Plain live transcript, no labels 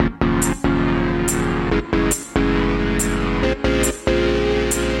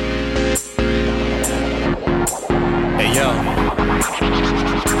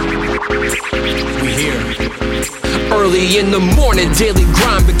early in the morning, daily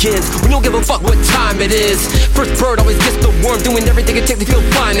grind begins. We don't give a fuck what time it is. First bird always gets the worm, doing everything it takes to feel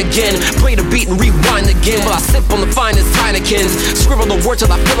fine again. Play the beat and rewind again while I sip on the finest Heinekens. Scribble the words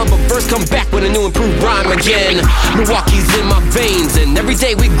till I fill up a verse, come back with a new improved rhyme again. Milwaukee's in my veins and every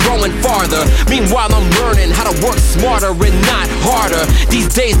day we growing farther. Meanwhile I'm learning how to work smarter and not harder.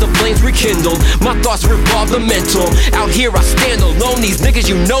 These days the flames rekindle, my thoughts revolve the mental. Out here I stand alone, these niggas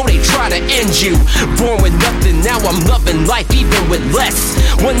you know they try to end you. Born with nothing, now I'm loving life even with less.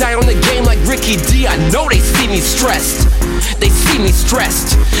 One night on the game like Ricky D, I know they see me stressed. They see me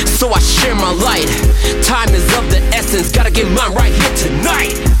stressed, so I share my light. Time is of the essence, gotta get mine right here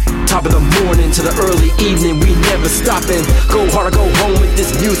tonight. Top of the morning to the early evening, we never stopping. Go hard or go home with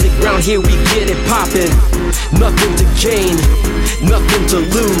this music, round here we get it poppin'. Nothing to gain, nothing to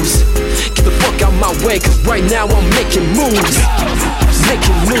lose. Get the fuck out my way, cause right now I'm making moves.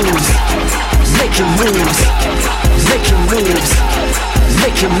 Making moves, making moves, making moves,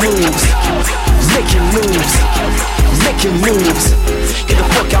 making moves, making moves, making moves. Get the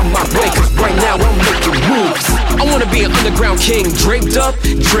fuck out my way, cause right now I'm making moves. I wanna be an underground king, draped up,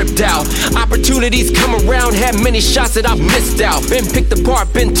 dripped out. Opportunities come around, had many shots that I've missed out. Been picked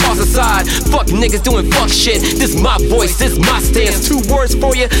apart, been tossed aside. Fuck niggas doing fuck shit. This my voice, this my stance. 2 words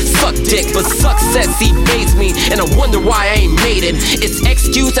for you, suck dick. But success evades me, and I wonder why I ain't made it. It's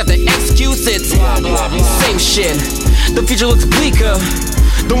excuse after excuse, it's same shit. The future looks bleaker.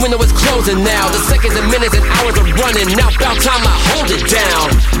 The window is closing now. The seconds and minutes and hours are running. Now about time I hold it down.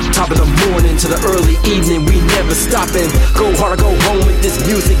 Top of the morning to the early evening, we never stopping. Go hard or go home with this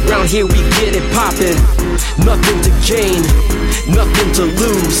music, round here we get it poppin'. Nothing to gain, nothing to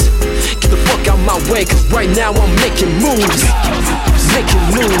lose. Get the fuck out my way, cause right now I'm making moves. Making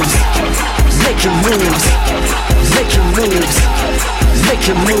moves, making moves, making moves,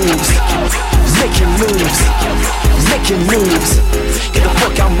 making moves, making moves, making moves. Get the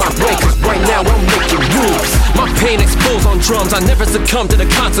fuck out my way, cause right now I'm making moves. My pain exposed on drums, I never succumb to the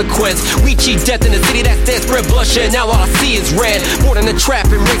consequence. We cheat death in the city that stands spread bloodshed, now all I see is red. More than a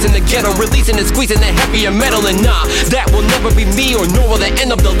trap and raising the ghetto, releasing and squeezing the heavier metal. And nah, that will never be me, or nor will the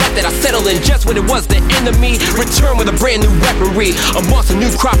end of the life that I settle in. Just when it was the enemy, return with a brand new weaponry. Amongst a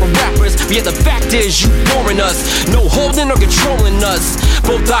new crop of rappers, but yet the fact is you boring us. No holding or controlling us.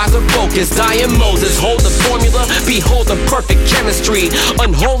 Both eyes are focused, I am Moses. Hold the formula, behold the perfect chemistry.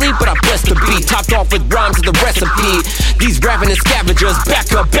 Unholy, but I bless the beat. Topped off with rhymes of the recipe. These ravenous scavengers,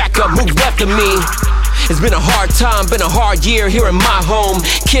 back up, move left of me. It's been a hard time, been a hard year here in my home.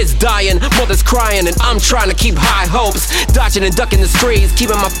 Kids dying, mothers crying, and I'm trying to keep high hopes. Dodging and ducking the strays,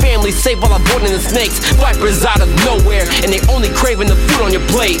 keeping my family safe while avoiding the snakes. Vipers out of nowhere, and they only craving the food on your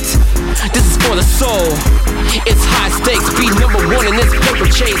plate. This is for the soul, it's high stakes. Be number one in this paper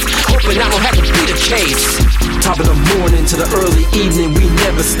chase, hoping I don't have to beat a case. Top of the morning to the early evening, we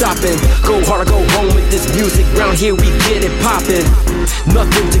never stopping. Go hard or go home with this music, round here we get it poppin'.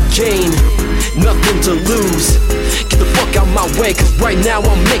 Nothing to gain, nothing to lose. Get the fuck out my way, cause right now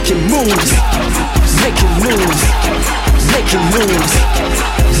I'm making moves. Making moves, making moves,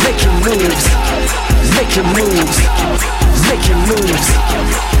 making moves, making moves, making moves,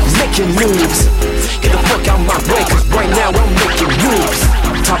 making moves. Get the fuck out my way, cause right now I'm making moves.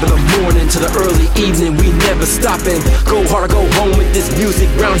 Top of the morning to the early evening, we never stopping. Go hard or go home with this music,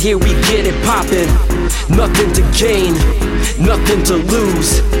 round here we get it poppin'. Nothing to gain, nothing to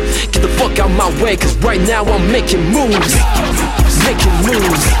lose. Get the fuck out my way, cause right now I'm making moves. Making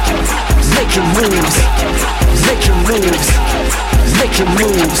moves, making moves, making moves, making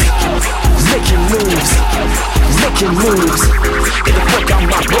moves, making moves, making moves. Get the fuck out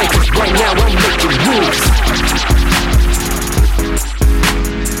my way.